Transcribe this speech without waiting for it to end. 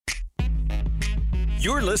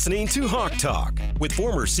You're listening to Hawk Talk with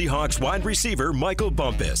former Seahawks wide receiver Michael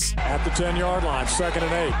Bumpus. At the 10-yard line, 2nd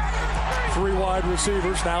and 8. 3 wide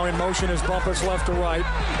receivers now in motion as Bumpus left to right.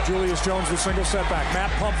 Julius Jones with single setback. Matt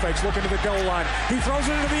pump fakes, looking to the goal line. He throws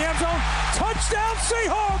it into the end zone. Touchdown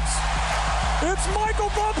Seahawks! It's Michael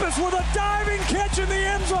Bumpus with a diving catch in the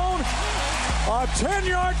end zone. A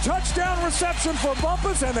 10-yard touchdown reception for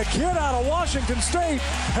Bumpus, and the kid out of Washington State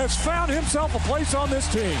has found himself a place on this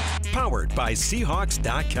team. Powered by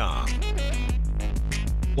Seahawks.com.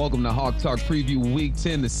 Welcome to Hawk Talk Preview Week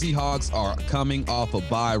 10. The Seahawks are coming off a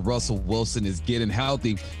bye. Russell Wilson is getting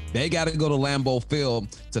healthy. They got to go to Lambeau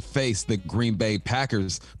Field to face the Green Bay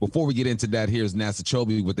Packers. Before we get into that, here's Nasa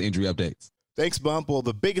Chobe with the injury updates. Thanks, Bump. Well,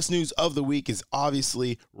 the biggest news of the week is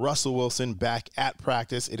obviously Russell Wilson back at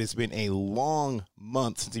practice. It has been a long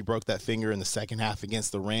month since he broke that finger in the second half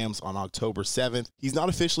against the Rams on October 7th. He's not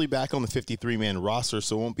officially back on the 53-man roster,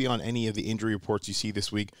 so won't be on any of the injury reports you see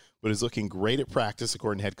this week, but is looking great at practice,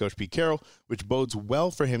 according to head coach Pete Carroll, which bodes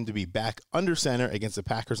well for him to be back under center against the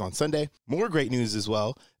Packers on Sunday. More great news as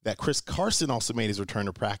well, that Chris Carson also made his return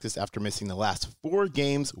to practice after missing the last 4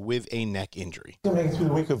 games with a neck injury. Make it through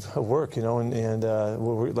the week of work, you know, and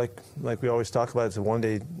we're like we always talk about, it's a one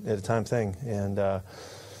day at a time thing, and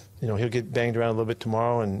you know, he'll get banged around a little bit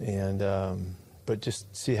tomorrow, but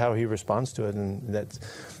just see how he responds to it, and that's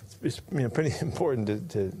pretty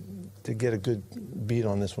important to get a good beat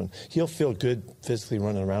on this one. He'll feel good physically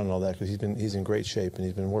running around and all that because he's in great shape and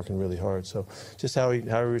he's been working really hard. So just how he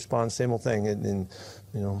responds, same old thing, and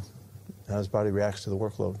you know, how his body reacts to the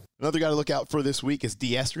workload. Another guy to look out for this week is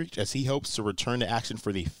Dee Eskridge, as he hopes to return to action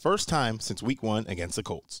for the first time since Week 1 against the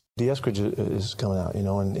Colts. Dee Eskridge is coming out, you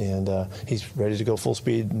know, and he's ready to go full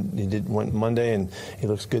speed. He went Monday, and he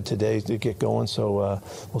looks good today to get going. So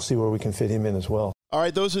we'll see where we can fit him in as well. All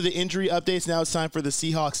right, those are the injury updates. Now it's time for the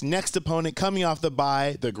Seahawks' next opponent coming off the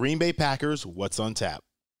bye, the Green Bay Packers. What's on tap?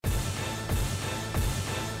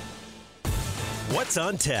 What's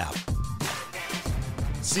on tap?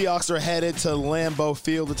 Seahawks are headed to Lambeau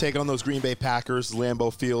Field to take on those Green Bay Packers.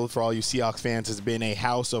 Lambeau Field, for all you Seahawks fans, has been a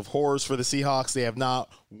house of horrors for the Seahawks. They have not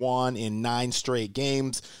won in 9 straight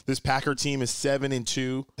games. This Packer team is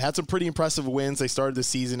 7-2. Had some pretty impressive wins. They started the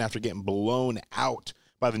season after getting blown out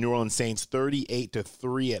by the New Orleans Saints,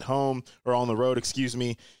 38-3 at home, or on the road, excuse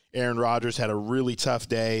me. Aaron Rodgers had a really tough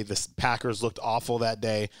day. The Packers looked awful that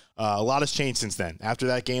day. A lot has changed since then. After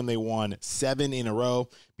that game, they won 7 in a row,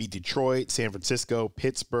 beat Detroit, San Francisco,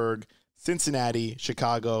 Pittsburgh, Cincinnati,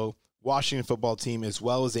 Chicago, Washington football team, as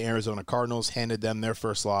well as the Arizona Cardinals, handed them their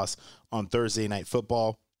first loss on Thursday Night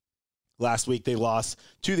Football. Last week, they lost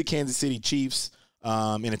to the Kansas City Chiefs in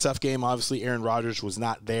a tough game. Obviously, Aaron Rodgers was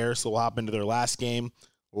not there, so we'll hop into their last game.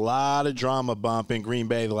 A lot of drama bump in Green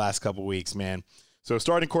Bay the last couple weeks, man. So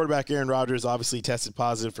starting quarterback Aaron Rodgers obviously tested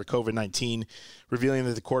positive for COVID-19, revealing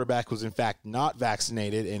that the quarterback was in fact not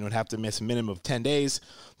vaccinated and would have to miss a minimum of 10 days.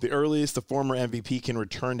 The earliest the former MVP can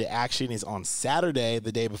return to action is on Saturday,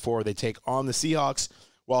 the day before they take on the Seahawks.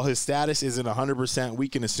 While his status isn't 100%, we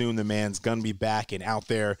can assume the man's going to be back and out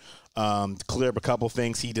there. To clear up a couple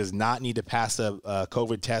things, he does not need to pass a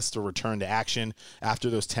COVID test to return to action. After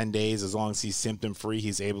those 10 days, as long as he's symptom-free,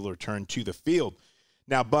 he's able to return to the field.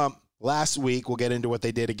 Now, Bump, last week, we'll get into what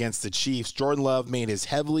they did against the Chiefs. Jordan Love made his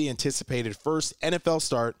heavily anticipated first NFL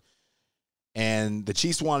start, and the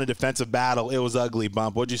Chiefs won a defensive battle. It was ugly,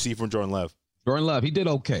 Bump. What did you see from Jordan Love? Jordan Love, he did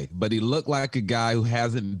okay, but he looked like a guy who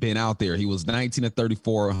hasn't been out there. He was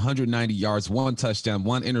 19-34, 190 yards, 1 touchdown,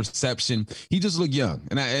 1 interception. He just looked young,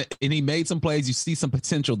 and he made some plays. You see some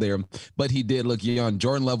potential there, but he did look young.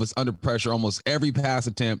 Jordan Love was under pressure almost every pass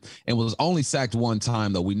attempt and was only sacked 1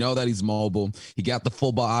 time, though. We know that he's mobile. He got the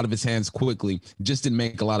football out of his hands quickly, just didn't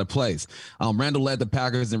make a lot of plays. Randall led the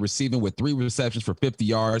Packers in receiving with 3 receptions for 50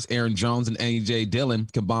 yards. Aaron Jones and A.J. Dillon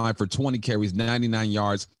combined for 20 carries, 99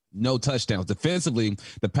 yards. No touchdowns. Defensively,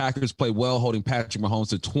 the Packers played well, holding Patrick Mahomes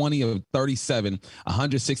to 20 of 37,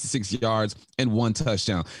 166 yards, and 1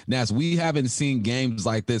 touchdown. Now, we haven't seen games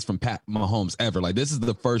like this from Pat Mahomes ever. Like, this is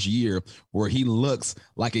the first year where he looks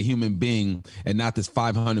like a human being and not this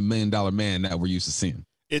 $500 million man that we're used to seeing.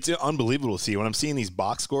 It's unbelievable to see. When I'm seeing these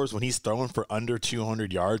box scores, when he's throwing for under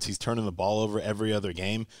 200 yards, he's turning the ball over every other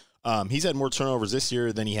game. He's had more turnovers this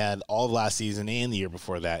year than he had all of last season and the year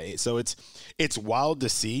before that. So it's wild to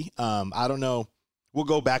see. I don't know. We'll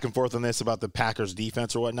go back and forth on this about the Packers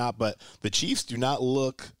defense or whatnot, but the Chiefs they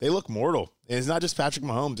look mortal. And it's not just Patrick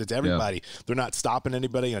Mahomes, it's everybody. Yeah. They're not stopping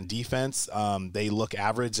anybody on defense. They look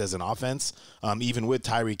average as an offense, even with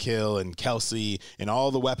Tyreek Hill and Kelsey and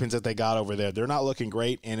all the weapons that they got over there. They're not looking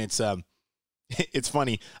great, and it's It's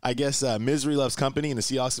funny. I guess misery loves company, and the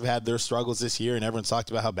Seahawks have had their struggles this year, and everyone's talked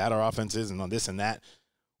about how bad our offense is and on this and that.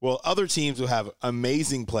 Well, other teams will have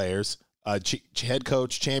amazing players, head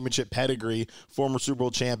coach, championship pedigree, former Super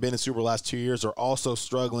Bowl champ, been in Super Bowl last 2 years, are also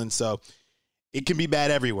struggling. So it can be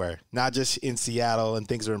bad everywhere, not just in Seattle, and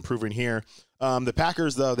things are improving here. The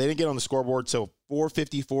Packers, though, they didn't get on the scoreboard, so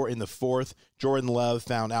 4:54 in the fourth. Jordan Love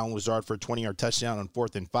found Allen Lazard for a 20-yard touchdown on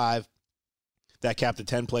 4th and 5. That capped a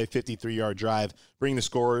 10-play, 53-yard drive, bringing the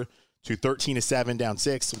score to 13-7, down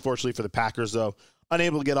 6. Unfortunately for the Packers, though,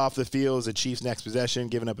 unable to get off the field as the Chiefs' next possession,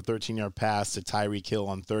 giving up a 13-yard pass to Tyreek Hill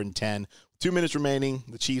on 3rd and 10. 2 minutes remaining,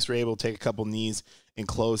 the Chiefs were able to take a couple knees and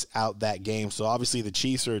close out that game. So obviously the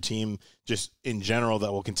Chiefs are a team just in general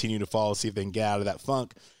that will continue to follow, see if they can get out of that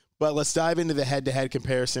funk. But let's dive into the head-to-head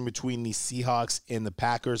comparison between the Seahawks and the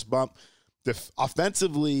Packers. Bump.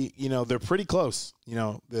 Offensively, they're pretty close.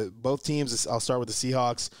 Both teams, I'll start with the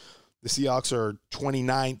Seahawks. The Seahawks are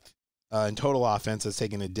 29th in total offense. That's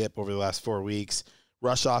taken a dip over the last 4 weeks.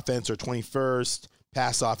 Rush offense are 21st.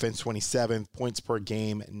 Pass offense 27th. Points per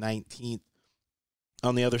game 19th.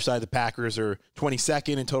 On the other side, the Packers are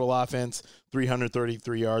 22nd in total offense,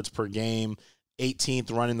 333 yards per game,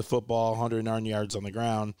 18th running the football, 109 yards on the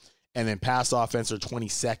ground. And then pass offense are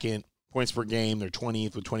 22nd. Points per game, they're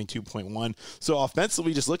 20th with 22.1. So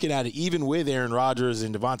offensively, just looking at it, even with Aaron Rodgers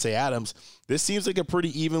and Davante Adams, this seems like a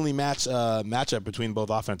pretty evenly matched matchup between both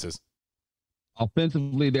offenses.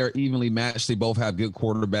 Offensively, they're evenly matched. They both have good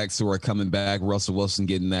quarterbacks who are coming back. Russell Wilson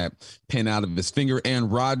getting that pin out of his finger,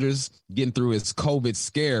 and Rodgers getting through his COVID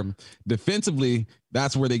scare. Defensively,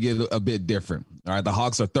 that's where they get a bit different. All right, the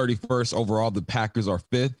Hawks are 31st overall. The Packers are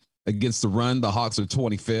 5th. Against the run, the Hawks are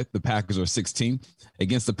 25th. The Packers are 16th.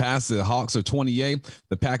 Against the pass, the Hawks are 28th.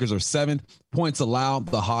 The Packers are 7th. Points allowed,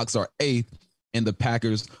 the Hawks are 8th, and the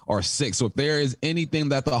Packers are 6th. So if there is anything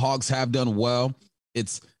that the Hawks have done well,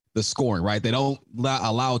 it's the scoring, right? They don't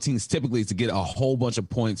allow teams typically to get a whole bunch of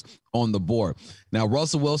points on the board. Now,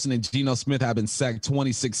 Russell Wilson and Geno Smith have been sacked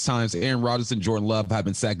 26 times. Aaron Rodgers and Jordan Love have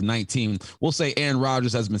been sacked 19. We'll say Aaron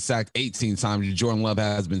Rodgers has been sacked 18 times. Jordan Love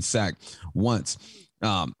has been sacked once.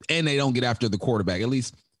 And they don't get after the quarterback. At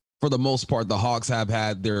least for the most part, the Hawks have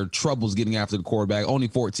had their troubles getting after the quarterback. Only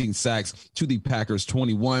 14 sacks to the Packers,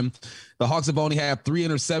 21. The Hawks have only had 3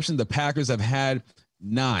 interceptions. The Packers have had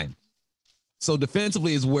 9. So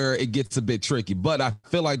defensively is where it gets a bit tricky. But I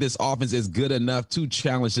feel like this offense is good enough to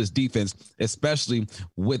challenge this defense, especially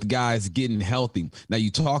with guys getting healthy. Now,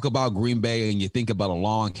 you talk about Green Bay and you think about a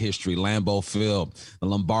long history, Lambeau Field, the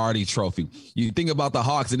Lombardi Trophy. You think about the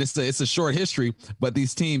Hawks, and it's a short history, but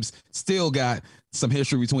these teams still got some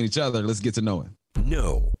history between each other. Let's get to know it.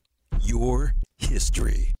 Know your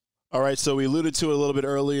history. All right, so we alluded to it a little bit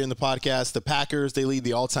earlier in the podcast. The Packers, they lead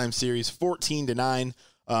the all-time series 14-9.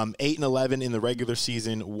 8-11 in the regular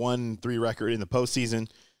season, 1-3 record in the postseason.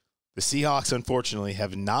 The Seahawks, unfortunately,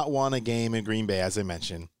 have not won a game in Green Bay, as I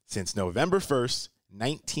mentioned, since November 1st,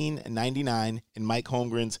 1999, and Mike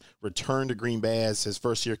Holmgren's return to Green Bay as his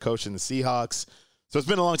first-year coach in the Seahawks. So it's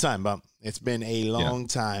been a long time, Bump. It's been a long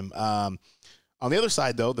time. On the other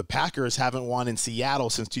side, though, the Packers haven't won in Seattle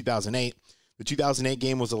since 2008. The 2008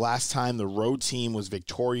 game was the last time the road team was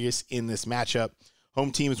victorious in this matchup.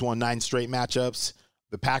 Home team has won 9 straight matchups.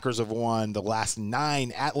 The Packers have won the last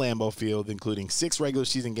 9 at Lambeau Field, including 6 regular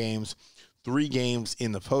season games, 3 games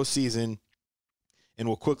in the postseason. And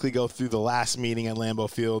we'll quickly go through the last meeting at Lambeau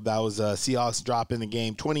Field. That was Seahawks dropping the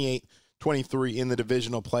game 28-23 in the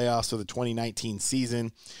divisional playoffs of the 2019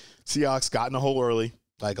 season. Seahawks got in a hole early,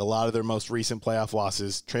 like a lot of their most recent playoff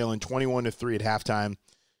losses, trailing 21-3 at halftime.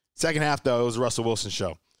 Second half, though, it was Russell Wilson's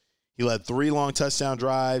show. He led 3 long touchdown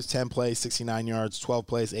drives, 10 plays, 69 yards, 12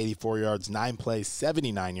 plays, 84 yards, 9 plays,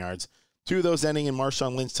 79 yards. 2 of those ending in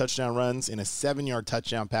Marshawn Lynch touchdown runs and a 7-yard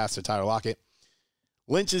touchdown pass to Tyler Lockett.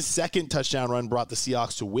 Lynch's second touchdown run brought the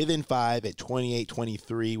Seahawks to within 5 at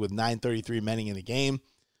 28-23 with 9:33 remaining in the game.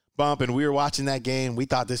 Bump, and we were watching that game. We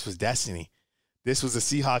thought this was destiny. This was the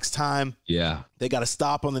Seahawks' time. Yeah. They got to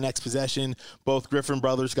stop on the next possession. Both Griffin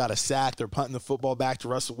brothers got a sack. They're punting the football back to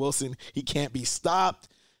Russell Wilson. He can't be stopped.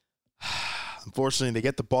 Unfortunately, they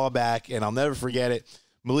get the ball back, and I'll never forget it.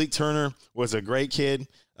 Malik Turner was a great kid.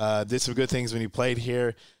 Did some good things when he played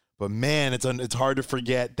here. But, man, it's hard to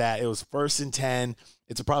forget that it was 1st and 10.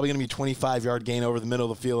 It's probably going to be a 25-yard gain over the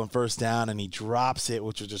middle of the field on first down, and he drops it,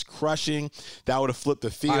 which was just crushing. That would have flipped the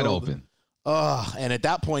field. Wide open. And at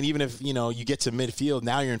that point, even if, you get to midfield,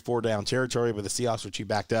 now you're in 4-down territory, but the Seahawks were too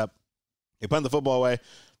backed up. They punt the football away.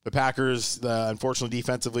 The Packers, unfortunately,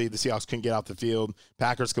 defensively, the Seahawks couldn't get off the field.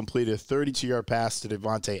 Packers completed a 32-yard pass to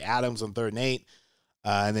Davante Adams on 3rd and 8.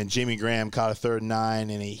 And then Jimmy Graham caught a 3rd and 9,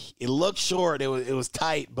 and it looked short. It was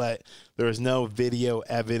tight, but there was no video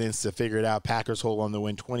evidence to figure it out. Packers hold on to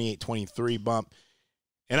win 28-23 bump.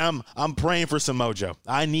 And I'm praying for some mojo.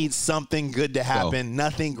 I need something good to happen.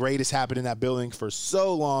 Nothing great has happened in that building for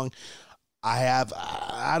so long.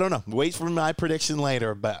 I don't know. Wait for my prediction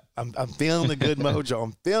later, but I'm feeling the good mojo.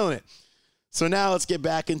 I'm feeling it. So now let's get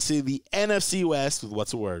back into the NFC West with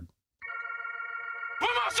What's the Word? Where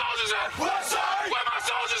my soldiers at? West side! Where my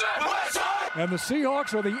soldiers at? West side! And the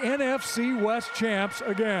Seahawks are the NFC West champs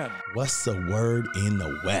again. What's the word in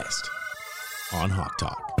the West on Hawk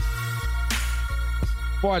Talk?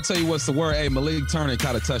 Before I tell you what's the word, hey, Malik Turner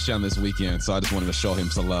caught a touchdown this weekend, so I just wanted to show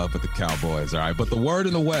him some love with the Cowboys, all right? But the word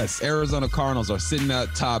in the West, Arizona Cardinals are sitting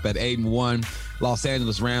at top at 8-1. Los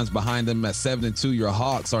Angeles Rams behind them at 7-2. Your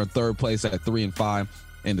Hawks are in 3rd place at 3-5.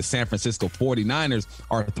 And the San Francisco 49ers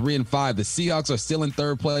are 3-5. The Seahawks are still in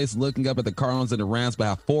 3rd place, looking up at the Cardinals and the Rams, but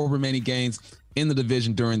have 4 remaining games in the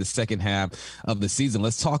division during the second half of the season.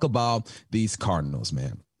 Let's talk about these Cardinals,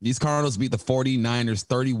 man. These Cardinals beat the 49ers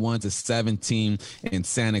 31-17 in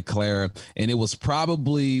Santa Clara, and it was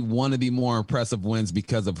probably one of the more impressive wins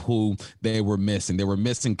because of who they were missing. They were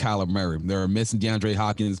missing Kyler Murray. They were missing DeAndre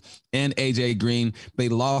Hopkins and A.J. Green. They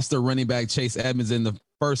lost their running back Chase Edmonds in the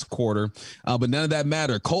first quarter, but none of that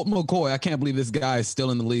mattered. Colt McCoy, I can't believe this guy is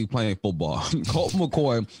still in the league playing football. Colt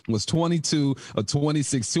McCoy was 22 of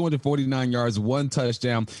 26, 249 yards, 1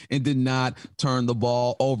 touchdown, and did not turn the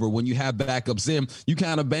ball over. When you have backups in, you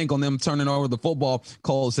kind of bank on them turning over the football.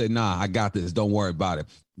 Colt said, nah, I got this. Don't worry about it.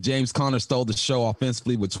 James Conner stole the show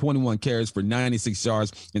offensively with 21 carries for 96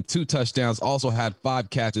 yards and 2 touchdowns. Also had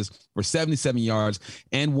 5 catches for 77 yards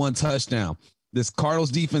and 1 touchdown. This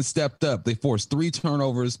Cardinals defense stepped up. They forced 3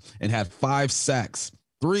 turnovers and had 5 sacks,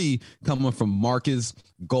 3 coming from Marcus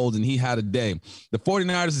Golden. He had a day. The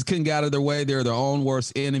 49ers just couldn't get out of their way. They're their own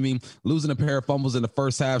worst enemy, losing a pair of fumbles in the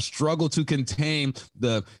first half, struggled to contain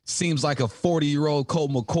the seems like a 40-year-old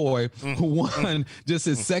Colt McCoy who won just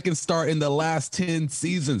his 2nd start in the last 10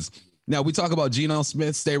 seasons. Now, we talk about Geno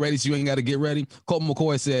Smith, stay ready so you ain't got to get ready. Colt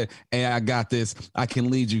McCoy said, hey, I got this. I can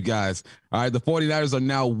lead you guys. All right, the 49ers are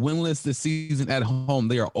now winless this season at home.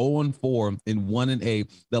 They are 0-4 and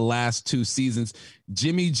 1-8 the last 2 seasons.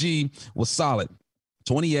 Jimmy G was solid.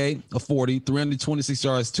 28 of 40, 326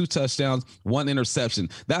 yards, 2 touchdowns, 1 interception.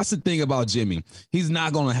 That's the thing about Jimmy. He's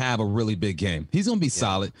not going to have a really big game. He's going to be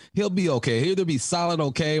solid. He'll be okay. He'll either be solid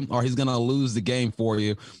okay or he's going to lose the game for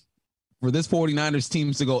you. For this 49ers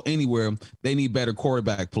team to go anywhere, they need better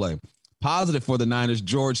quarterback play. Positive for the Niners,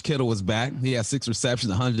 George Kittle was back. He had 6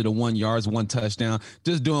 receptions, 101 yards, 1 touchdown,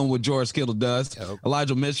 just doing what George Kittle does. Yep.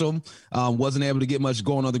 Elijah Mitchell wasn't able to get much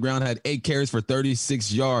going on the ground, had 8 carries for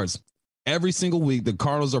 36 yards. Every single week, the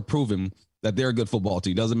Cardinals are proving that they're a good football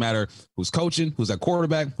team. Doesn't matter who's coaching, who's at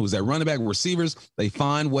quarterback, who's at running back, receivers. They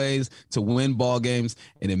find ways to win ball games,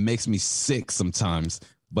 and it makes me sick sometimes.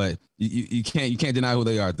 But you can't deny who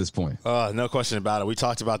they are at this point. No question about it. We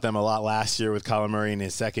talked about them a lot last year with Kyler Murray in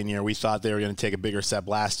his 2nd year. We thought they were going to take a bigger step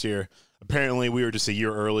last year. Apparently, we were just a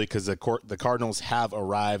year early because the Cardinals have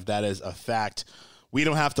arrived. That is a fact. We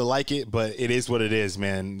don't have to like it, but it is what it is,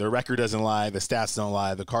 man. Their record doesn't lie. The stats don't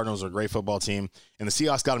lie. The Cardinals are a great football team, and the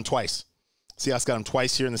Seahawks got them twice. Seahawks got them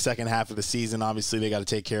twice here in the second half of the season. Obviously, they got to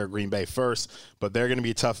take care of Green Bay first, but they're going to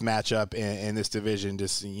be a tough matchup, and this division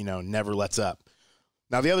just never lets up.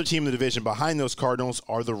 Now, the other team in the division behind those Cardinals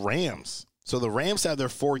are the Rams. So the Rams have their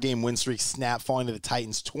 4-game win streak snap, falling to the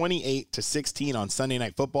Titans 28-16 on Sunday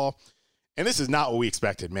Night Football. And this is not what we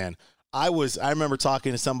expected, man. I remember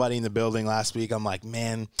talking to somebody in the building last week. I'm like,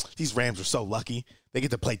 man, these Rams are so lucky. They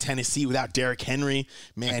get to play Tennessee without Derrick Henry.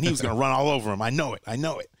 Man, he was going to run all over them. I know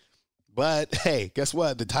it. But, hey, guess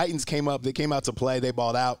what? The Titans came up. They came out to play. They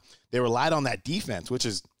balled out. They relied on that defense, which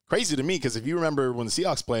is crazy to me because if you remember when the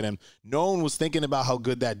Seahawks played them, no one was thinking about how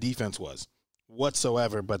good that defense was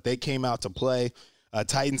whatsoever, but they came out to play.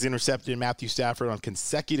 Titans intercepted Matthew Stafford on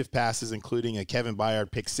consecutive passes, including a Kevin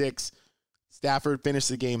Byard pick 6. Stafford finished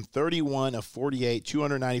the game 31 of 48,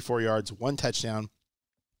 294 yards, 1 touchdown,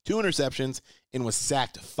 2 interceptions, and was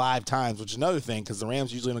sacked 5 times, which is another thing because the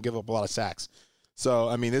Rams usually don't give up a lot of sacks. So,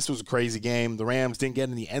 I mean, this was a crazy game. The Rams didn't get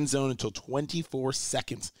in the end zone until 24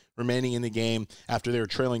 seconds remaining in the game after they were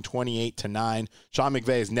trailing 28-9. Sean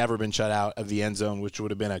McVay has never been shut out of the end zone, which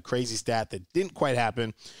would have been a crazy stat that didn't quite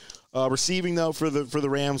happen. Receiving, though, for the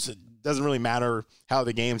Rams, it doesn't really matter how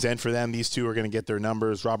the games end for them. These two are going to get their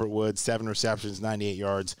numbers. Robert Woods, 7 receptions, 98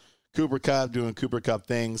 yards. Cooper Kupp doing Cooper Kupp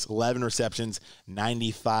things, 11 receptions,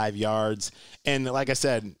 95 yards. And like I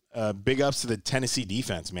said, big ups to the Tennessee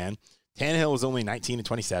defense, man. Tannehill was only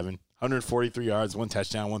 19-27, 143 yards, 1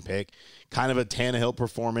 touchdown, 1 pick. Kind of a Tannehill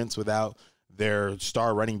performance without their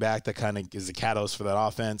star running back that kind of is the catalyst for that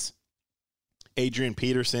offense. Adrian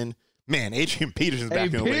Peterson. Man, Adrian Peterson's back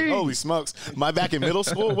in the league. Holy smokes. Am I back in middle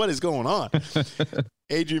school? What is going on?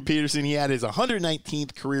 Adrian Peterson, he had his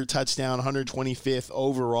 119th career touchdown, 125th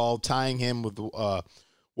overall, tying him with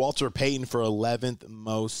Walter Payton for 11th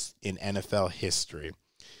most in NFL history.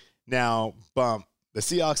 Now, Bump, the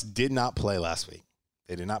Seahawks did not play last week.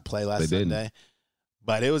 They did not play last Sunday.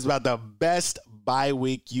 But it was about the best bye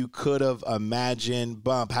week you could have imagined.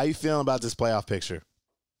 Bump, how you feeling about this playoff picture?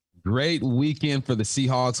 Great weekend for the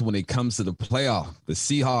Seahawks when it comes to the playoff. The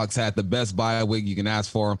Seahawks had the best bye week you can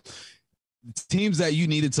ask for. Teams that you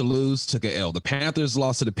needed to lose took an L. The Panthers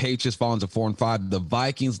lost to the Patriots, falling to 4-5. The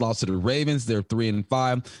Vikings lost to the Ravens, they're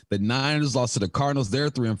 3-5. The Niners lost to the Cardinals, they're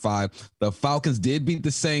 3-5. The Falcons did beat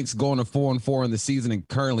the Saints, going to 4-4 in the season and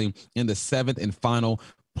currently in the 7th and final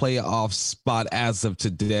playoff spot as of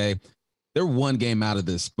today. They're one game out of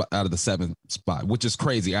the 7th spot, which is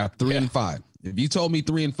crazy. At 3-5. If you told me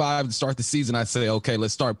 3-5 to start the season, I'd say, okay,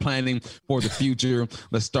 let's start planning for the future.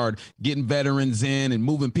 Let's start getting veterans in and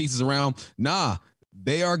moving pieces around. Nah,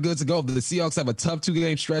 they are good to go. The Seahawks have a tough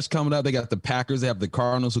 2-game stretch coming up. They got the Packers. They have the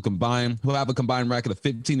Cardinals who have a combined record of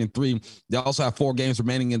 15-3. They also have 4 games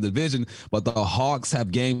remaining in the division, but the Hawks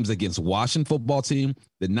have games against Washington football team,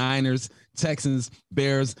 the Niners, Texans,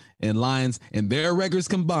 Bears, and Lions, and their records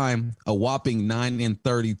combined a whopping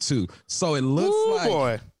 9-32. So it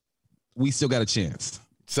looks we still got a chance.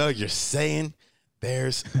 So you're saying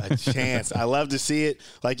there's a chance. I love to see it.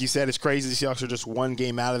 Like you said, it's crazy. The Seahawks are just one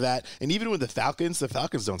game out of that. And even with the Falcons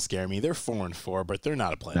don't scare me. They're 4-4, but they're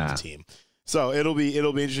not a playoff team. So it'll be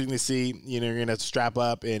interesting to see. You know, you're gonna have to strap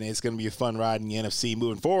up, and it's gonna be a fun ride in the NFC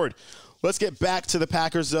moving forward. Let's get back to the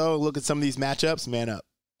Packers though. Look at some of these matchups. Man up.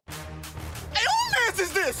 Hey, who man's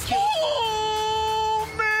is this? Who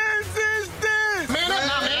man's is this? Man up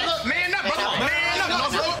now, man up, man up, brother. Man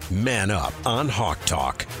up, brother. Man up on Hawk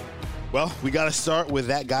Talk. Well, we got to start with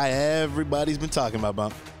that guy everybody's been talking about,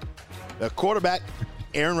 Bump. The quarterback,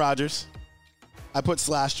 Aaron Rodgers. I put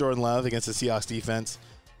 / Jordan Love against the Seahawks defense.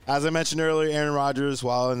 As I mentioned earlier, Aaron Rodgers,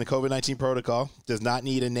 while in the COVID-19 protocol, does not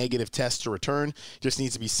need a negative test to return. Just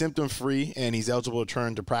needs to be symptom-free, and he's eligible to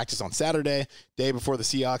return to practice on Saturday, day before the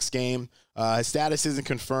Seahawks game. His status isn't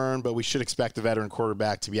confirmed, but we should expect the veteran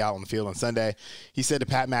quarterback to be out on the field on Sunday. He said to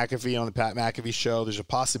Pat McAfee on the Pat McAfee show, there's a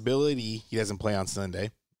possibility he doesn't play on Sunday,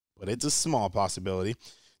 but it's a small possibility.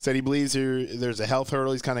 Said he believes there's a health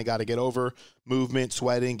hurdle he's kind of got to get over. Movement,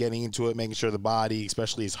 sweating, getting into it, making sure the body,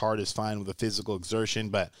 especially his heart, is fine with the physical exertion.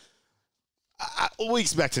 But we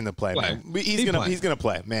expect him to play. Man. He's gonna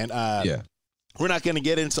play, man. We're not gonna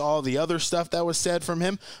get into all the other stuff that was said from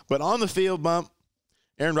him, but on the field, Bump,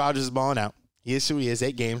 Aaron Rodgers is balling out. He is who he is.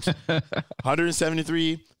 8 games,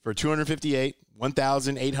 173 for 258,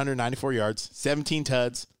 1,894 yards, 17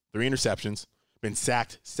 tuds, 3 interceptions, been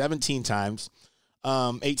sacked 17 times.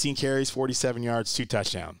 18 carries, 47 yards, 2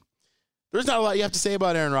 touchdowns. There's not a lot you have to say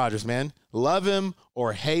about Aaron Rodgers, man. Love him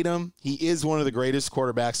or hate him, he is one of the greatest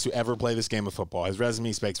quarterbacks to ever play this game of football. His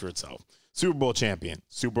resume speaks for itself. Super Bowl champion,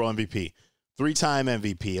 Super Bowl MVP, 3-time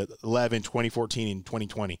MVP, 11, 2014, and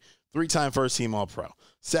 2020. 3-time first-team All-Pro,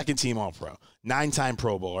 second-team All-Pro, 9-time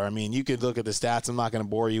Pro Bowler. I mean, you could look at the stats. I'm not going to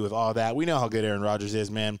bore you with all that. We know how good Aaron Rodgers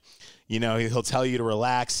is, man. You know, he'll tell you to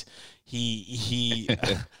relax. He's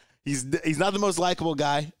not the most likable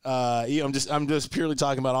guy. I'm just purely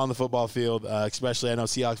talking about on the football field, especially I know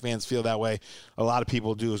Seahawks fans feel that way. A lot of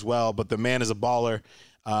people do as well, but the man is a baller.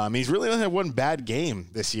 He's really only had one bad game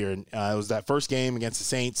this year. It was that first game against the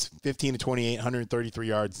Saints, 15-28, 133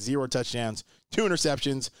 yards, 0 touchdowns, 2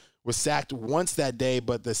 interceptions, was sacked once that day,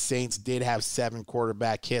 but the Saints did have 7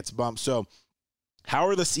 quarterback hits. Bump. So how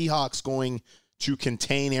are the Seahawks going to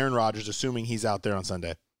contain Aaron Rodgers, assuming he's out there on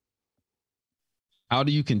Sunday? How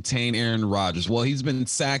do you contain Aaron Rodgers? Well, he's been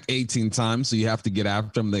sacked 18 times, so you have to get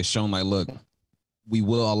after him. They've shown, like, look, we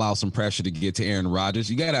will allow some pressure to get to Aaron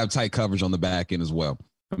Rodgers. You got to have tight coverage on the back end as well.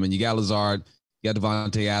 I mean, you got Lazard, you got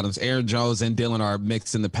Devontae Adams, Aaron Jones, and Dylan are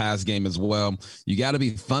mixed in the pass game as well. You got to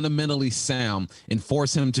be fundamentally sound and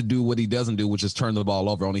force him to do what he doesn't do, which is turn the ball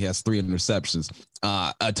over. Only has 3 interceptions.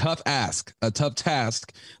 A tough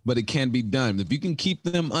task, but it can be done. If you can keep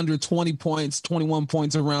them under 20 points, 21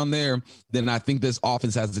 points around there, then I think this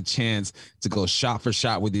offense has a chance to go shot for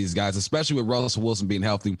shot with these guys, especially with Russell Wilson being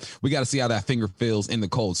healthy. We got to see how that finger feels in the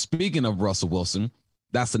cold. Speaking of Russell Wilson,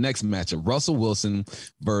 that's the next matchup. Russell Wilson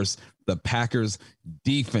versus the Packers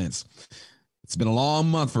defense. It's been a long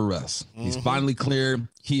month for Russ. He's finally cleared.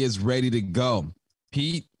 He is ready to go.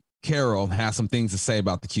 Pete, Carroll has some things to say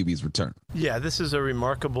about the QB's return. Yeah, this is a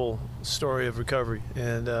remarkable story of recovery,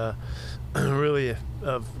 and really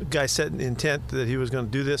a guy set an intent that he was going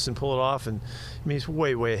to do this and pull it off, and I mean, he's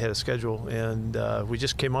way ahead of schedule, and we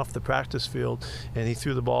just came off the practice field, and he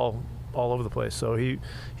threw the ball all over the place. So he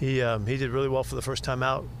did really well for the first time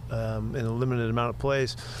out in a limited amount of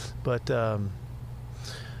plays, but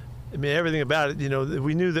I mean, everything about it,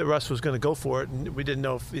 we knew that Russ was going to go for it, and we didn't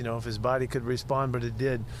know if his body could respond, but it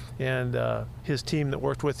did. And his team that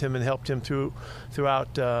worked with him and helped him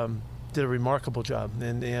throughout did a remarkable job.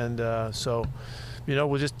 And so,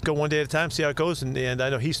 we'll just go one day at a time, see how it goes. And I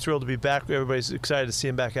know he's thrilled to be back. Everybody's excited to see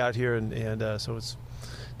him back out here, and so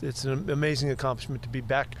it's an amazing accomplishment to be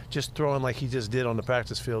back. Just throwing like he just did on the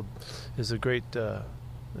practice field is a great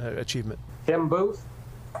achievement. Tim Booth.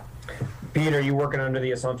 Pete, are you working under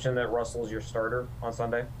the assumption that Russell's your starter on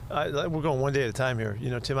Sunday? We're going one day at a time here.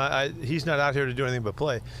 Tim, he's not out here to do anything but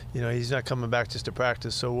play. He's not coming back just to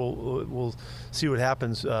practice. So we'll see what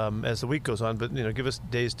happens as the week goes on. But, give us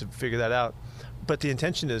days to figure that out. But the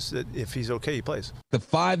intention is that if he's okay, he plays. The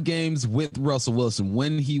 5 games with Russell Wilson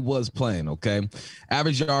when he was playing, okay?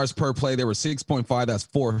 Average yards per play, they were 6.5. That's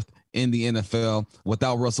 4th in the NFL.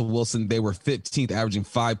 Without Russell Wilson, they were 15th, averaging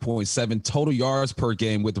 5.7. Total yards per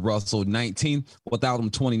game with Russell, 19th. Without him,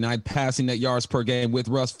 29. Passing net yards per game with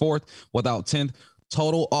Russ, 4th. Without 10th.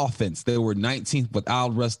 Total offense, they were 19th.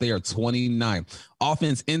 Without Russ, they are 29.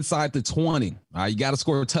 Offense inside the 20. You got to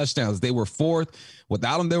score touchdowns. They were 4th.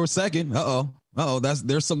 Without him, they were 2nd.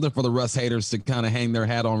 There's something for the Russ haters to kind of hang their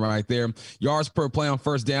hat on right there. Yards per play on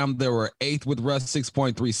first down, they were 8th with Russ,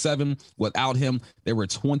 6.37. Without him, they were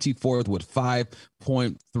 24th with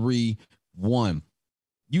 5.31.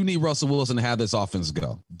 You need Russell Wilson to have this offense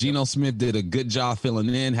go. Geno Smith did a good job filling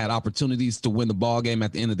in, had opportunities to win the ball game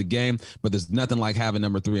at the end of the game, but there's nothing like having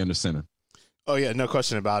number 3 under center. Oh yeah, no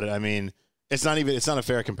question about it. I mean, it's not a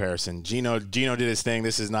fair comparison. Geno did his thing.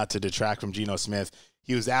 This is not to detract from Geno Smith.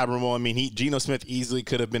 He was admirable. I mean, Geno Smith easily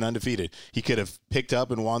could have been undefeated. He could have picked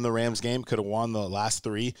up and won the Rams game, could have won the last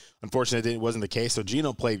 3. Unfortunately, it wasn't the case, so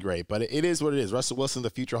Geno played great. But it is what it is. Russell Wilson, the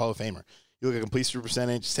future Hall of Famer. You look at completion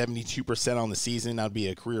percentage, 72% on the season. That would be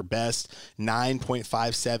a career best.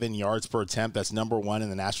 9.57 yards per attempt. That's number 1 in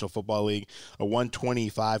the National Football League. A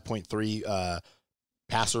 125.3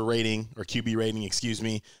 passer rating, or QB rating, excuse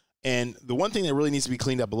me. And the one thing that really needs to be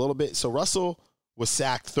cleaned up a little bit, so Russell was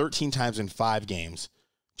sacked 13 times in 5 games.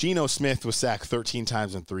 Geno Smith was sacked 13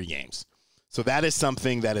 times in 3 games. So that is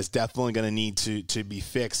something that is definitely going to need to be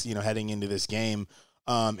fixed, heading into this game.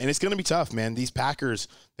 And it's going to be tough, man. These Packers,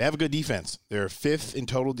 they have a good defense. They're 5th in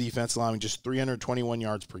total defense, allowing just 321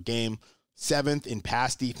 yards per game. 7th in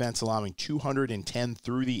pass defense, allowing 210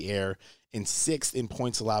 through the air. And 6th in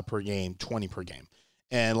points allowed per game, 20 per game.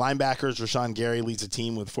 And linebackers, Rashawn Gary leads a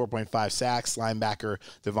team with 4.5 sacks. Linebacker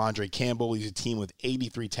Devondre Campbell leads a team with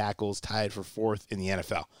 83 tackles, tied for 4th in the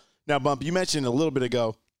NFL. Now, Bump, you mentioned a little bit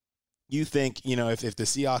ago, you think, if the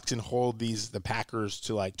Seahawks can hold the Packers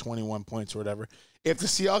to like 21 points or whatever, if the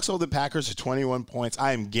Seahawks hold the Packers to 21 points,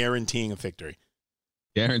 I am guaranteeing a victory.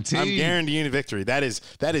 Guaranteed. I'm guaranteeing a victory. That is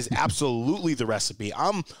absolutely the recipe.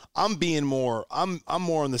 I'm more on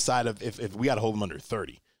the side of if we got to hold them under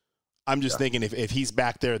 30. I'm just thinking if he's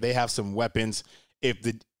back there, they have some weapons. If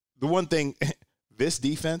the one thing, this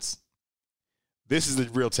defense, this is the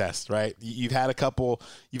real test, right? You had a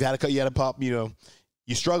pop, you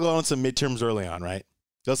struggled on some midterms early on, right?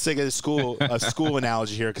 Let's take a school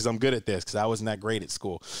analogy here, because I'm good at this, because I wasn't that great at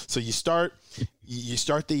school. So you start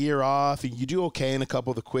the year off, and you do okay in a couple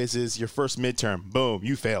of the quizzes. Your first midterm, boom,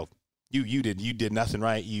 you failed. You did nothing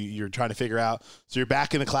right. You're trying to figure out. So you're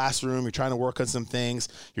back in the classroom. You're trying to work on some things.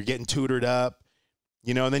 You're getting tutored up,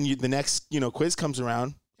 and then the next quiz comes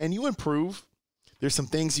around and you improve. There's some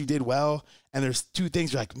things you did well, and there's 2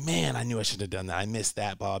 things you're like, man, I knew I should have done that. I missed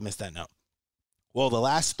that, Bob. Missed that. No. Well, the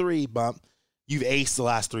last 3, Bump, you've aced the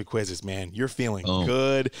last 3 quizzes, man. You're feeling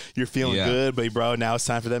good. You're feeling good, but bro, now it's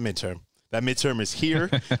time for that midterm. That midterm is here.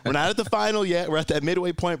 We're not at the final yet. We're at that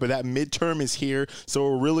midway point, but that midterm is here. So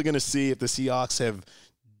we're really going to see if the Seahawks have,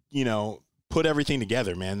 put everything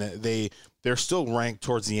together, man. They're still ranked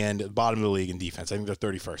towards the end, at the bottom of the league in defense. I think they're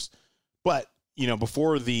 31st. But,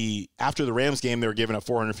 after the Rams game, they were giving up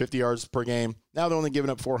 450 yards per game. Now they're only giving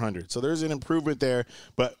up 400. So there's an improvement there.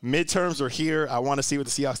 But midterms are here. I want to see what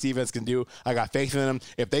the Seahawks defense can do. I got faith in them.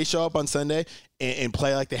 If they show up on Sunday and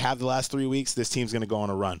play like they have the last 3 weeks, this team's going to go on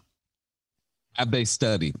a run. Have they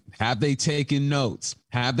studied? Have they taken notes?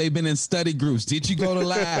 Have they been in study groups? Did you go to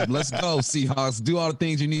lab? Let's go, Seahawks. Do all the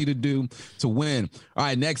things you need to do to win. All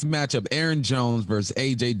right, next matchup, Aaron Jones versus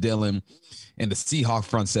A.J. Dillon and the Seahawks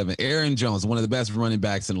front seven. Aaron Jones, one of the best running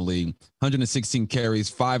backs in the league, 116 carries,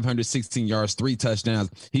 516 yards, 3 touchdowns.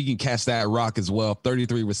 He can catch that rock as well,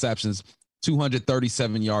 33 receptions,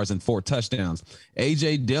 237 yards and 4 touchdowns.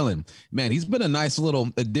 A.J. Dillon, man, he's been a nice little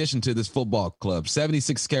addition to this football club.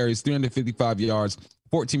 76 carries, 355 yards,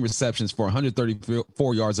 14 receptions for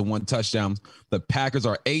 134 yards and 1 touchdown. The Packers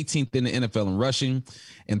are 18th in the NFL in rushing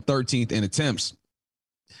and 13th in attempts.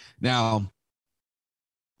 Now,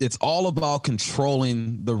 it's all about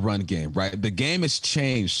controlling the run game, right? The game has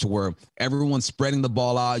changed to where everyone's spreading the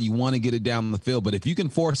ball out. You want to get it down the field, but if you can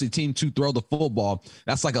force a team to throw the football,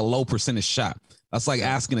 that's like a low percentage shot. That's like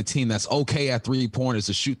asking a team that's okay at 3-pointers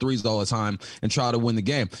to shoot threes all the time and try to win the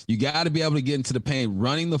game. You got to be able to get into the paint.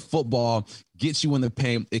 Running the football gets you in the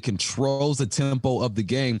paint. It controls the tempo of the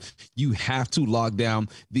game. You have to lock down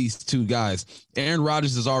these two guys. Aaron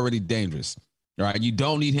Rodgers is already dangerous. All right, you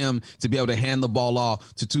don't need him to be able to hand the ball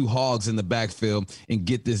off to 2 hogs in the backfield and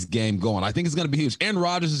get this game going. I think it's going to be huge. Aaron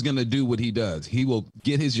Rodgers is going to do what he does. He will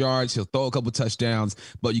get his yards. He'll throw a couple touchdowns,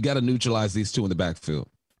 but you got to neutralize these 2 in the backfield.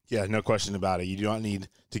 Yeah, no question about it. You don't need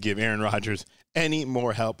to give Aaron Rodgers any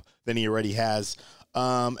more help than he already has.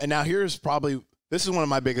 And now this is one of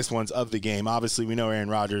my biggest ones of the game. Obviously, we know Aaron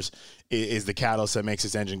Rodgers is the catalyst that makes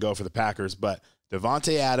this engine go for the Packers, but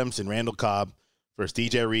Davante Adams and Randall Cobb versus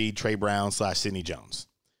DJ Reed, Trey Brown / Sidney Jones.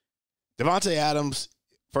 Davante Adams,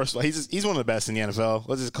 first of all, he's one of the best in the NFL.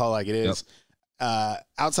 Let's just call it like it is. Yep.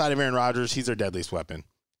 Outside of Aaron Rodgers, he's their deadliest weapon.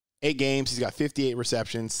 8 games, he's got 58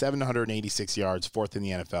 receptions, 786 yards, 4th in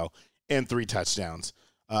the NFL, and 3 touchdowns.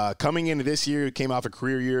 Coming into this year, he came off a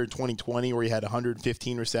career year in 2020 where he had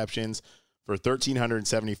 115 receptions for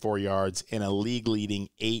 1,374 yards and a league-leading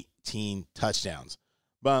 18 touchdowns.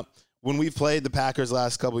 But when we've played the Packers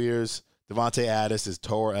last couple years, Davante Adams has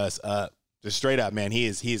tore us up. Just straight up, man. He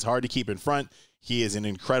is hard to keep in front. He is an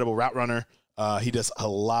incredible route runner. He does a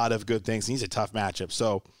lot of good things. He's a tough matchup.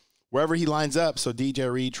 So wherever he lines up, so DJ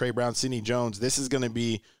Reed, Trey Brown, Sidney Jones, this is going to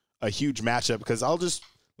be a huge matchup because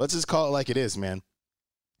let's just call it like it is, man.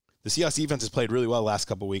 The Seahawks defense has played really well the last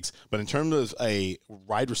couple of weeks, but in terms of a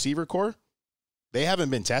wide receiver core, they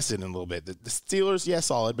haven't been tested in a little bit. The Steelers, yeah,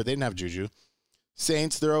 solid, but they didn't have Juju.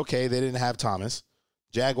 Saints, they're okay. They didn't have Thomas.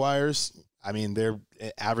 Jaguars, I mean, they're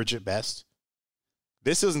average at best.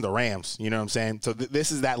 This isn't the Rams, you know what I'm saying? So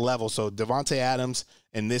this is that level. So Davante Adams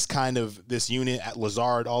and this unit at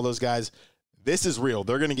Lazard, all those guys, this is real.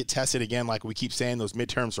 They're going to get tested again, like we keep saying, those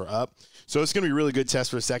midterms are up. So it's going to be a really good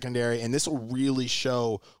test for the secondary, and this will really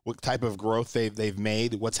show what type of growth they've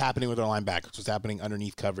made, what's happening with their linebackers, what's happening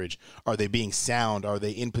underneath coverage. Are they being sound? Are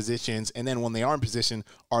they in positions? And then when they are in position,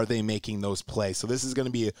 are they making those plays? So this is going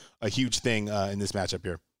to be a huge thing in this matchup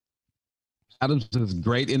here. Adams is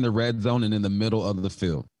great in the red zone and in the middle of the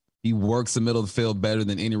field. He works the middle of the field better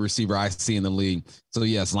than any receiver I see in the league. So,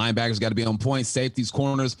 yes, linebackers got to be on point, safeties,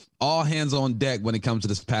 corners, all hands on deck when it comes to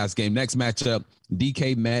this pass game. Next matchup,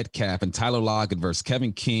 DK Metcalf and Tyler Lockett versus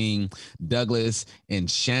Kevin King, Douglas, and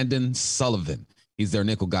Shandon Sullivan. He's their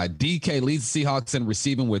nickel guy. DK leads the Seahawks in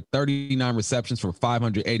receiving with 39 receptions for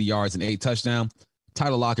 580 yards and 8 touchdowns.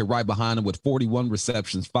 Tyler Lockett right behind him with 41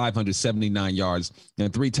 receptions, 579 yards,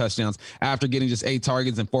 and 3 touchdowns. After getting just 8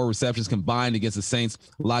 targets and 4 receptions combined against the Saints,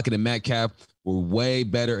 Lockett and Metcalf were way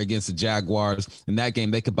better against the Jaguars. In that game,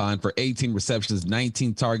 they combined for 18 receptions,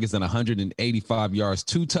 19 targets, and 185 yards,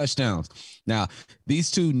 2 touchdowns. Now, these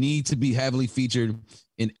two need to be heavily featured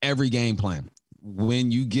in every game plan.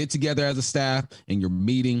 When you get together as a staff and you're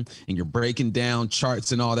meeting and you're breaking down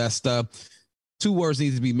charts and all that stuff, 2 words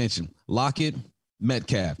need to be mentioned: Lockett,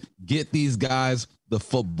 Metcalf. Get these guys the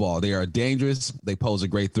football. They are dangerous. They pose a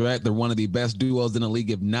great threat. They're one of the best duos in the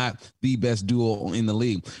league, if not the best duo in the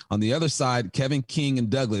league. On the other side, Kevin King and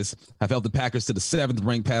Douglas have helped the Packers to the 7th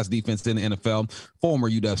ranked pass defense in the NFL. Former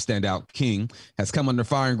UW standout King has come under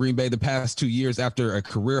fire in Green Bay the past 2 years after a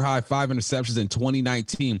career-high 5 interceptions in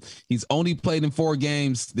 2019. He's only played in 4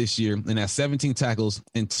 games this year and has 17 tackles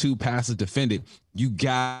and 2 passes defended. You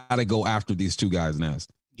got to go after these 2 guys, Naz.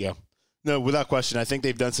 Yeah. No, without question. I think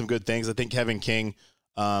they've done some good things. I think Kevin King,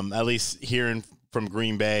 at least hearing from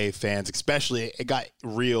Green Bay fans, especially, it got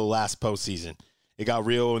real last postseason. It got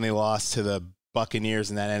real when they lost to the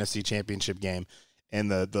Buccaneers in that NFC Championship game.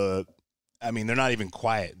 And I mean, they're not even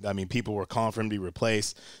quiet. I mean, people were calling for him to be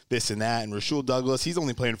replaced, this and that. And Rasul Douglas, he's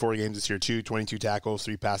only playing 4 games this year, too. 22 tackles,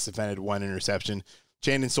 3 passes defended, 1 interception.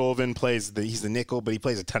 Shandon Sullivan he's the nickel, but he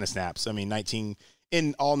plays a ton of snaps. I mean, 19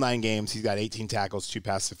 in all 9 games, he's got 18 tackles, 2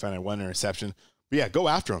 passes defended, 1 interception. But yeah, go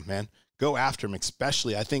after him, man. Go after him,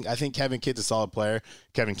 especially. I think Kevin Kidd's a solid player.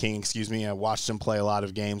 Kevin King, excuse me. I watched him play a lot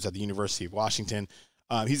of games at the University of Washington.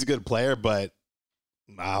 He's a good player, but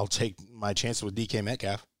I'll take my chances with DK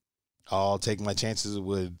Metcalf. I'll take my chances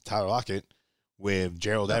with Tyler Lockett, with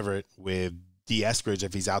Gerald Everett, with D. Eskridge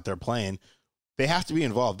if he's out there playing. They have to be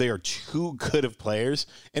involved. They are too good of players,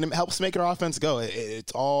 and it helps make our offense go.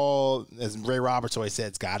 It's all, as Ray Roberts always said,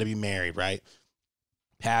 it's got to be married, right?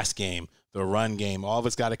 Pass game, the run game, all of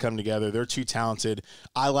it's got to come together. They're too talented.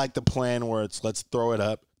 I like the plan where it's let's throw it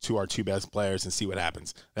up to our 2 best players and see what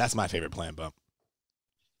happens. That's my favorite plan, Bump.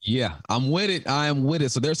 Yeah, I'm with it. I am with it.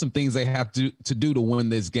 So there's some things they have to do to win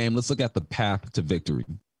this game. Let's look at the path to victory.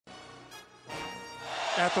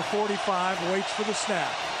 At the 45, waits for the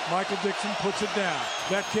snap. Michael Dixon puts it down.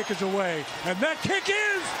 That kick is away, and that kick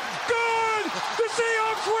is good! The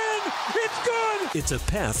Seahawks win! It's good! It's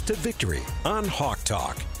a path to victory on Hawk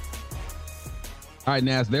Talk. All right,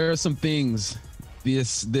 Nas, there are some things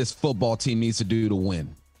this football team needs to do to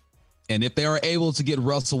win. And if they are able to get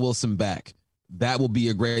Russell Wilson back, that will be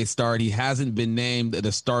a great start. He hasn't been named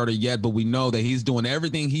the starter yet, but we know that he's doing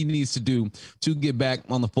everything he needs to do to get back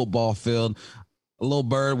on the football field. A little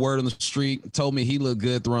bird word on the street told me he looked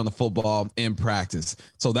good throwing the football in practice.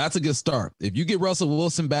 So that's a good start. If you get Russell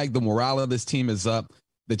Wilson back, the morale of this team is up.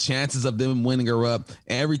 The chances of them winning are up.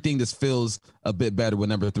 Everything just feels a bit better with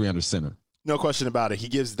number 3 under center. No question about it.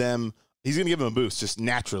 He's going to give them a boost just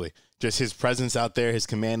naturally. Just his presence out there, his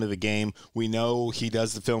command of the game. We know he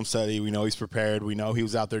does the film study. We know he's prepared. We know he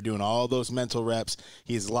was out there doing all those mental reps.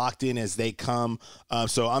 He's locked in as they come.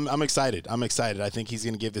 So I'm excited. I think he's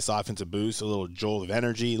going to give this offense a boost, a little jolt of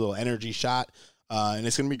energy, a little energy shot. And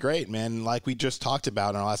it's going to be great, man. Like we just talked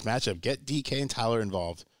about in our last matchup, get DK and Tyler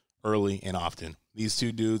involved early and often. These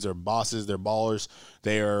 2 dudes are bosses. They're ballers.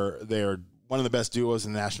 They are one of the best duos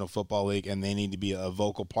in the National Football League, and they need to be a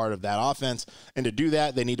vocal part of that offense. And to do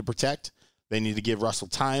that, they need to protect. They need to give Russell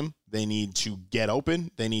time. They need to get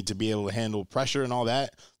open. They need to be able to handle pressure and all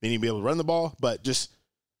that. They need to be able to run the ball, but just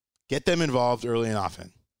get them involved early and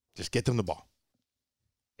often. Just get them the ball.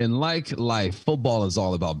 And like life, football is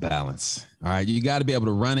all about balance. All right. You got to be able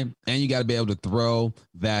to run it, and you got to be able to throw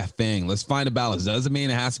that thing. Let's find a balance. Doesn't mean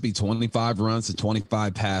it has to be 25 runs to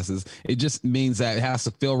 25 passes. It just means that it has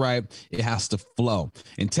to feel right. It has to flow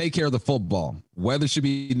and take care of the football. Weather should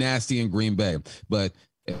be nasty in Green Bay, but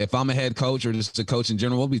if I'm a head coach or just a coach in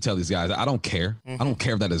general, what do we tell these guys? I don't care. I don't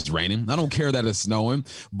care that it's raining. I don't care that it's snowing.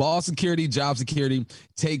 Ball security, job security,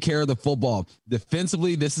 take care of the football.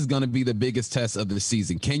 Defensively, this is going to be the biggest test of the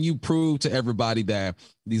season. Can you prove to everybody that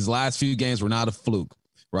these last few games were not a fluke?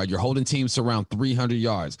 Right, you're holding teams to around 300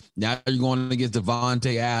 yards. Now you're going against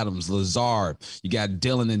Devontae Adams, Lazard. You got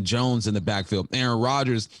Dillon and Jones in the backfield. Aaron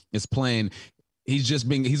Rodgers is playing. He's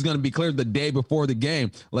going to be cleared the day before the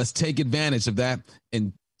game. Let's take advantage of that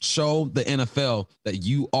and show the NFL that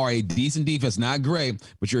you are a decent defense, not great,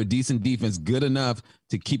 but you're a decent defense, good enough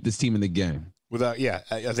to keep this team in the game. I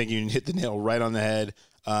think you hit the nail right on the head.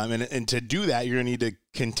 And to do that, you're going to need to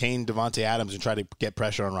contain Devontae Adams and try to get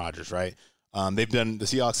pressure on Rodgers, right? The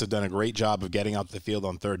Seahawks have done a great job of getting out the field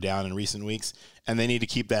on 3rd down in recent weeks, and they need to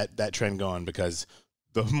keep that trend going, because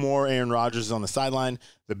the more Aaron Rodgers is on the sideline,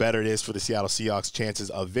 the better it is for the Seattle Seahawks' chances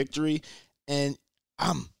of victory. And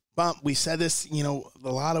Bump, we said this,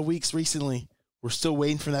 a lot of weeks recently. We're still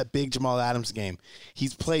waiting for that big Jamal Adams game.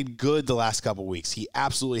 He's played good the last couple weeks. He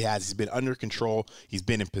absolutely has. He's been under control. He's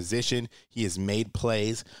been in position. He has made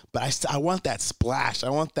plays. But I want that splash. I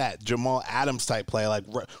want that Jamal Adams type play. Like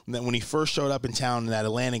when he first showed up in town in that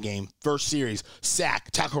Atlanta game, first series,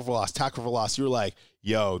 sack, tackle for loss. You were like,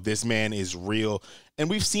 yo, this man is real. And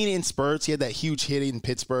we've seen it in spurts. He had that huge hit in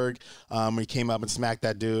Pittsburgh when he came up and smacked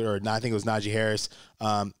that dude, or I think it was Najee Harris.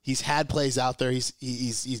 He's had plays out there.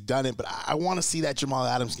 He's done it, but I want to see that Jamal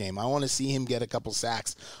Adams game. I want to see him get a couple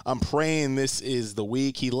sacks. I'm praying this is the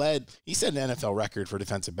week. He set an NFL record for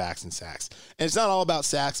defensive backs and sacks. And it's not all about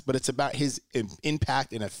sacks, but it's about his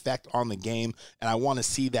impact and effect on the game. And I want to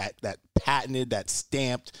see that patented, that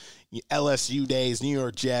stamped LSU days, New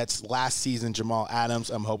York Jets, last season Jamal Adams.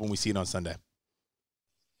 I'm hoping we see it on Sunday.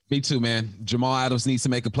 Me too, man. Jamal Adams needs to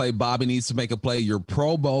make a play. Bobby needs to make a play. Your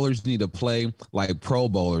Pro Bowlers need to play like Pro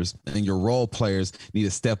Bowlers, and your role players need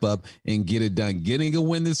to step up and get it done. Getting a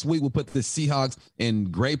win this week will put the Seahawks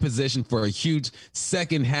in great position for a huge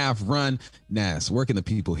second half run. Nas, where can the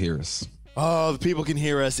people hear us? Oh, the people can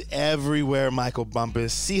hear us everywhere, Michael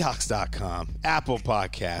Bumpus. Seahawks.com, Apple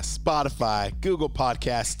Podcasts, Spotify, Google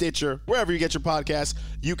Podcasts, Stitcher, wherever you get your podcasts,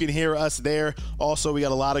 you can hear us there. Also, we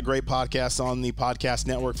got a lot of great podcasts on the podcast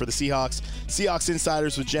network for the Seahawks. Seahawks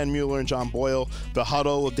Insiders with Jen Mueller and John Boyle. The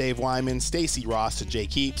Huddle with Dave Wyman, Stacey Ross, and Jay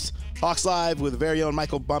Keeps. Hawks Live with very own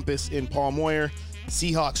Michael Bumpus and Paul Moyer.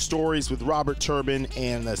 Seahawks Stories with Robert Turbin,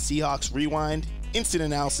 and the Seahawks Rewind. Instant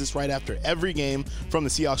analysis right after every game from the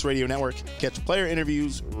Seahawks Radio Network. Catch player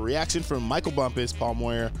interviews, reaction from Michael Bumpus, Paul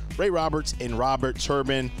Moyer, Ray Roberts, and Robert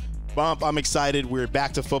Turbin. Bump, I'm excited. We're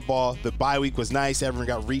back to football. The bye week was nice. Everyone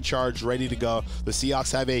got recharged, ready to go. The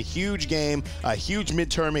Seahawks have a huge game, a huge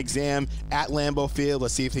midterm exam at Lambeau Field.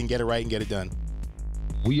 Let's see if they can get it right and get it done.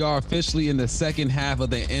 We are officially in the second half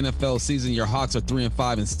of the NFL season. Your Hawks are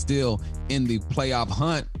 3-5 and still in the playoff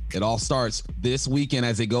hunt. It all starts this weekend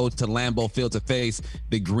as they go to Lambeau Field to face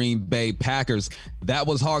the Green Bay Packers. That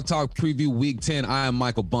was Hawk Talk Preview Week 10. I am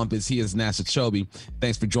Michael Bumpus. He is Nash Chobe.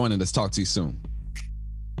 Thanks for joining us. Talk to you soon.